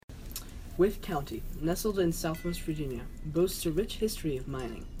Wythe County, nestled in southwest Virginia, boasts a rich history of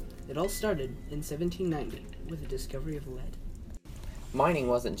mining. It all started in 1790 with the discovery of lead. Mining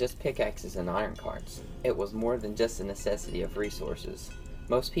wasn't just pickaxes and iron carts. It was more than just a necessity of resources.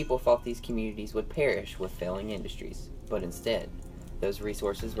 Most people thought these communities would perish with failing industries, but instead, those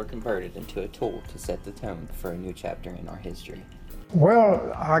resources were converted into a tool to set the tone for a new chapter in our history.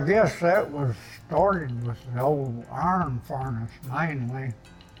 Well, I guess that was started with the old iron furnace mainly.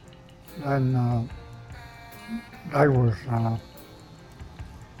 And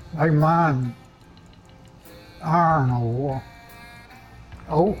they mined iron ore,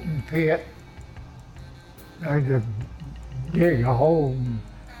 open pit. They just dig a hole.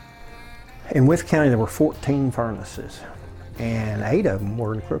 In Wythe County, there were 14 furnaces, and 8 of them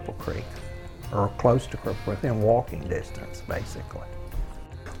were in Cripple Creek, or close to Cripple, within walking distance, basically.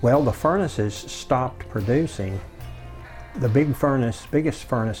 Well, the furnaces stopped producing. The biggest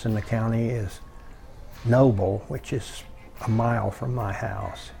furnace in the county is Noble, which is a mile from my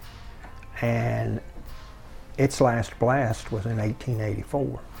house, and its last blast was in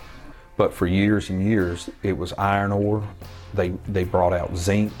 1884. But for years and years, it was iron ore. They brought out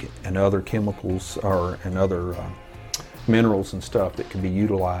zinc and other chemicals and other minerals and stuff that could be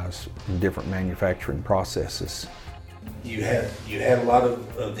utilized in different manufacturing processes. You had a lot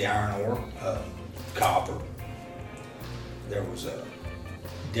of the iron ore, copper. There was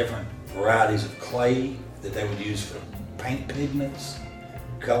different varieties of clay that they would use for paint pigments,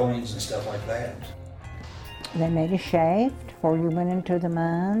 colorings, and stuff like that. They made a shaft before you went into the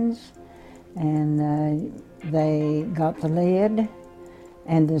mines, and they got the lead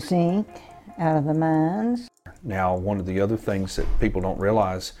and the zinc out of the mines. Now, one of the other things that people don't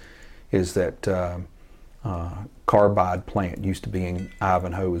realize is that carbide plant used to be in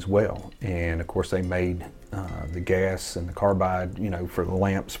Ivanhoe as well, and of course they made the gas and the carbide, for the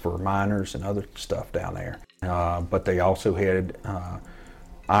lamps for miners and other stuff down there. But they also had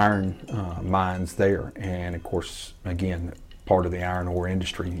iron mines there, and of course, again, part of the iron ore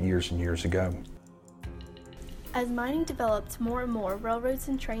industry years and years ago. As mining developed more and more, railroads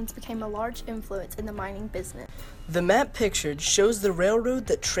and trains became a large influence in the mining business. The map pictured shows the railroad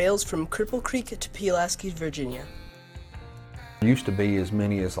that trails from Cripple Creek to Pulaski, Virginia. There used to be as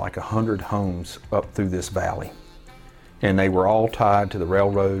many as like 100 homes up through this valley, and they were all tied to the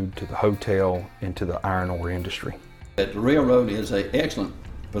railroad, to the hotel, and to the iron ore industry. The railroad is an excellent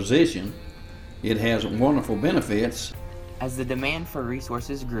position. It has wonderful benefits. As the demand for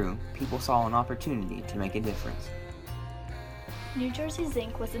resources grew, people saw an opportunity to make a difference. New Jersey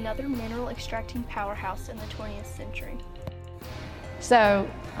Zinc was another mineral extracting powerhouse in the 20th century. So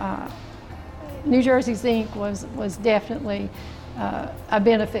New Jersey Zinc was definitely a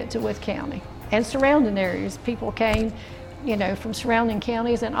benefit to Wythe County and surrounding areas. People came, from surrounding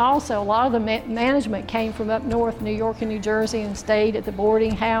counties, and also a lot of the management came from up north, New York and New Jersey, and stayed at the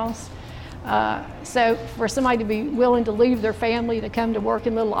boarding house. So for somebody to be willing to leave their family to come to work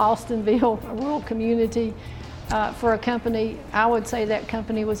in little Austinville, a rural community, for a company, I would say that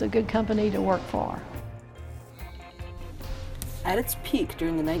company was a good company to work for. At its peak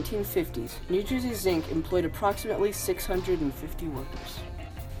during the 1950s, New Jersey Zinc employed approximately 650 workers.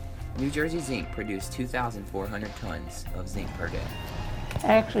 New Jersey Zinc produced 2,400 tons of zinc per day.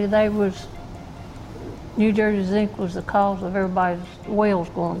 Actually, New Jersey Zinc was the cause of everybody's wells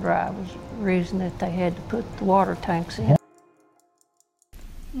going dry. It was the reason that they had to put the water tanks in.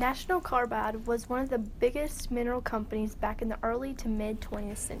 National Carbide was one of the biggest mineral companies back in the early to mid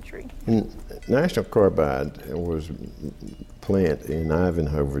 20th century. National Carbide was a plant in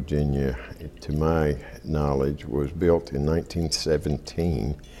Ivanhoe, Virginia, to my knowledge, was built in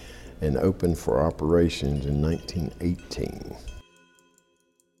 1917 and opened for operations in 1918.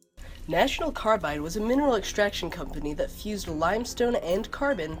 National Carbide was a mineral extraction company that fused limestone and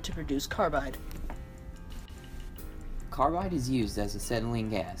carbon to produce carbide. Carbide is used as acetylene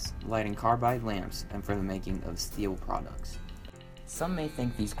gas, lighting carbide lamps, and for the making of steel products. Some may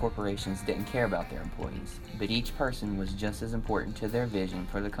think these corporations didn't care about their employees, but each person was just as important to their vision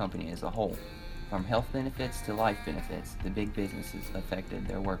for the company as a whole. From health benefits to life benefits, the big businesses affected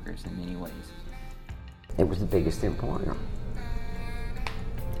their workers in many ways. It was the biggest employer.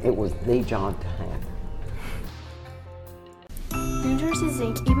 It was the job to have. New Jersey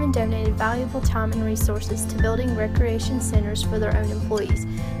Zinc even donated valuable time and resources to building recreation centers for their own employees,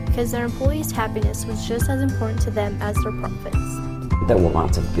 because their employees' happiness was just as important to them as their profits. There were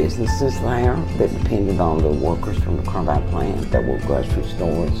lots of businesses there that depended on the workers from the carbide plant. There were grocery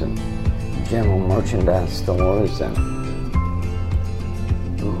stores and general merchandise stores and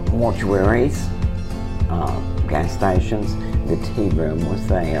mortuaries, gas stations. The tea room was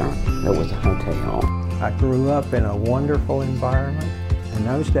there. There was a hotel. I grew up in a wonderful environment. In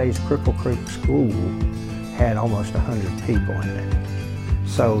those days, Cripple Creek School had almost 100 people in it.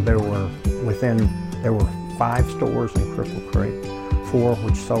 So there were 5 stores in Cripple Creek, 4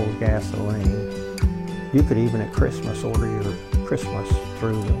 which sold gasoline. You could even at Christmas order your Christmas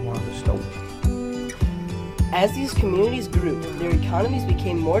through one of the stores. As these communities grew, their economies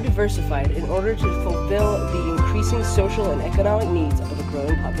became more diversified in order to fulfill the increasing social and economic needs of a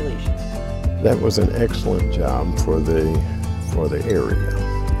growing population. That was an excellent job for the area.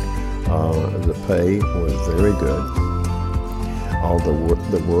 The pay was very good, although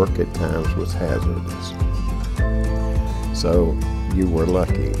the work at times was hazardous. So you were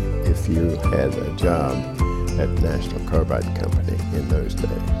lucky if you had a job at National Carbide Company in those days.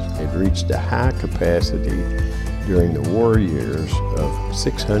 It reached a high capacity during the war years of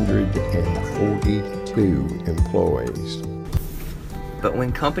 642 employees. But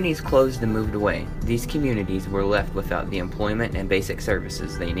when companies closed and moved away, these communities were left without the employment and basic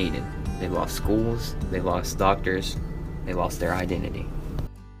services they needed. They lost schools, they lost doctors, they lost their identity.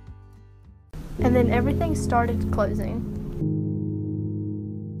 And then everything started closing.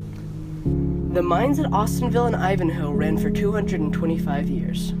 The mines at Austinville and Ivanhoe ran for 225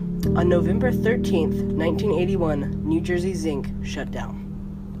 years. On November 13th, 1981, New Jersey Zinc shut down.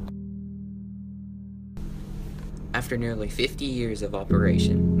 After nearly 50 years of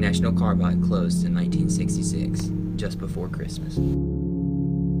operation, National Carbide closed in 1966, just before Christmas.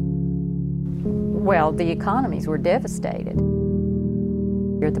 Well, the economies were devastated.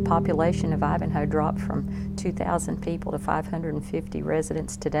 The population of Ivanhoe dropped from 2,000 people to 550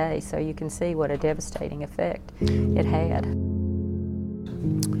 residents today, so you can see what a devastating effect it had.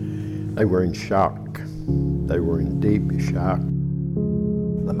 They were in shock. They were in deep shock.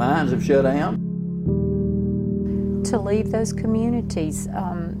 The mines have shut down. To leave those communities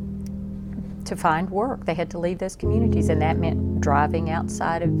to find work, they had to leave those communities, and that meant driving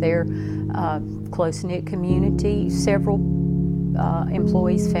outside of their close-knit community. Several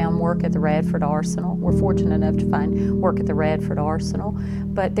employees found work at the Radford Arsenal. We're fortunate enough to find work at the Radford Arsenal,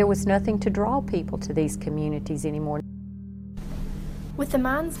 but there was nothing to draw people to these communities anymore. With the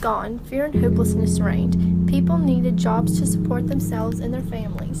mines gone, fear and hopelessness reigned. People needed jobs to support themselves and their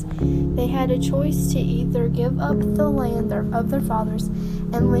families. They had a choice to either give up the land of their fathers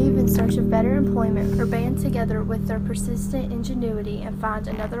and leave in search of better employment, or band together with their persistent ingenuity and find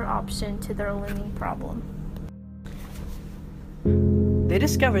another option to their looming problem. They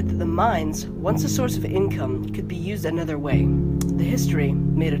discovered that the mines, once a source of income, could be used another way. The history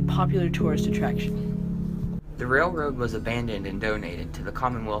made it a popular tourist attraction. The railroad was abandoned and donated to the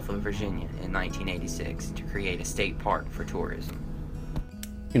Commonwealth of Virginia in 1986 to create a state park for tourism.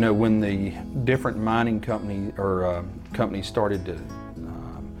 You know, when the different mining companies started to,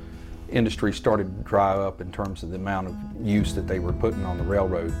 industry started to dry up in terms of the amount of use that they were putting on the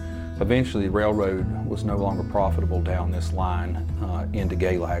railroad, eventually the railroad was no longer profitable down this line into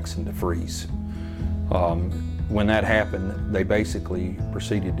Galax and DeFreeze. When that happened, they basically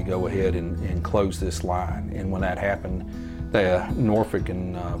proceeded to go ahead and close this line. And when that happened, Norfolk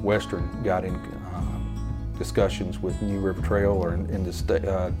and Western got in discussions with New River Trail or in the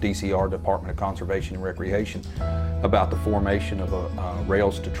DCR, Department of Conservation and Recreation, about the formation of a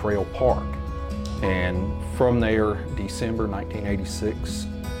Rails to Trail Park. And from there, December 1986,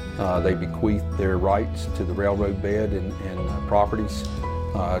 they bequeathed their rights to the railroad bed and properties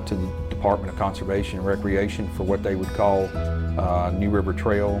to the Department of Conservation and Recreation for what they would call New River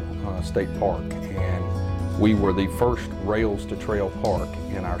Trail State Park. And we were the first Rails to Trail Park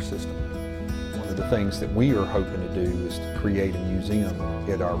in our system. One of the things that we are hoping to do is to create a museum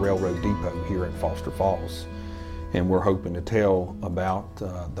at our railroad depot here in Foster Falls. And we're hoping to tell about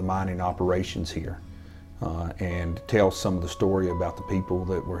the mining operations here and tell some of the story about the people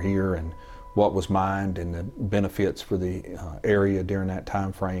that were here and what was mined and the benefits for the area during that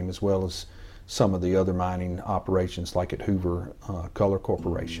time frame, as well as some of the other mining operations like at Hoover Color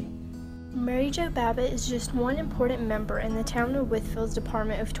Corporation. Mary Jo Babbitt is just one important member in the town of Wytheville's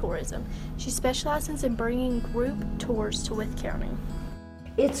Department of Tourism. She specializes in bringing group tours to Wythe County.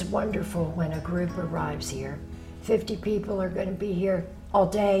 It's wonderful when a group arrives here. 50 people are going to be here all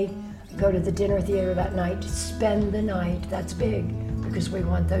day, go to the dinner theater that night, spend the night. That's big, because we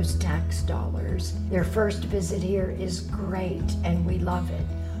want those tax dollars. Their first visit here is great, and we love it.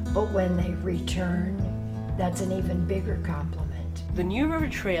 But when they return, that's an even bigger compliment. The New River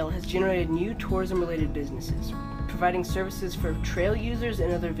Trail has generated new tourism-related businesses, providing services for trail users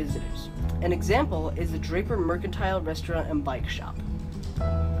and other visitors. An example is the Draper Mercantile Restaurant and Bike Shop.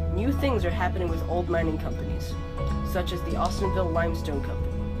 New things are happening with old mining companies. such as the Austinville Limestone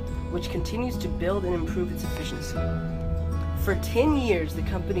Company, which continues to build and improve its efficiency. For 10 years, the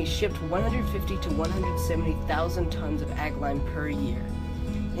company shipped 150 to 170,000 tons of ag lime per year.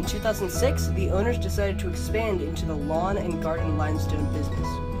 In 2006, the owners decided to expand into the lawn and garden limestone business.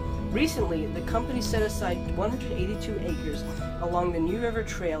 Recently, the company set aside 182 acres along the New River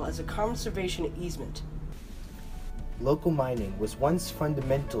Trail as a conservation easement. Local mining was once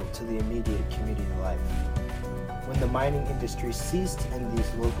fundamental to the immediate community life. When the mining industry ceased in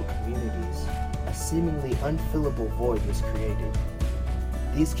these local communities, a seemingly unfillable void was created.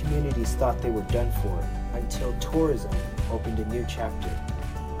 These communities thought they were done for until tourism opened a new chapter,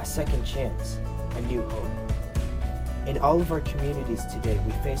 a second chance, a new hope. In all of our communities today,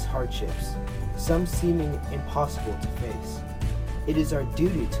 we face hardships, some seeming impossible to face. It is our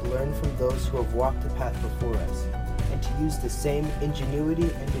duty to learn from those who have walked the path before us and to use the same ingenuity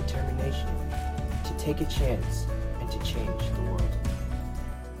and determination to take a chance and to change.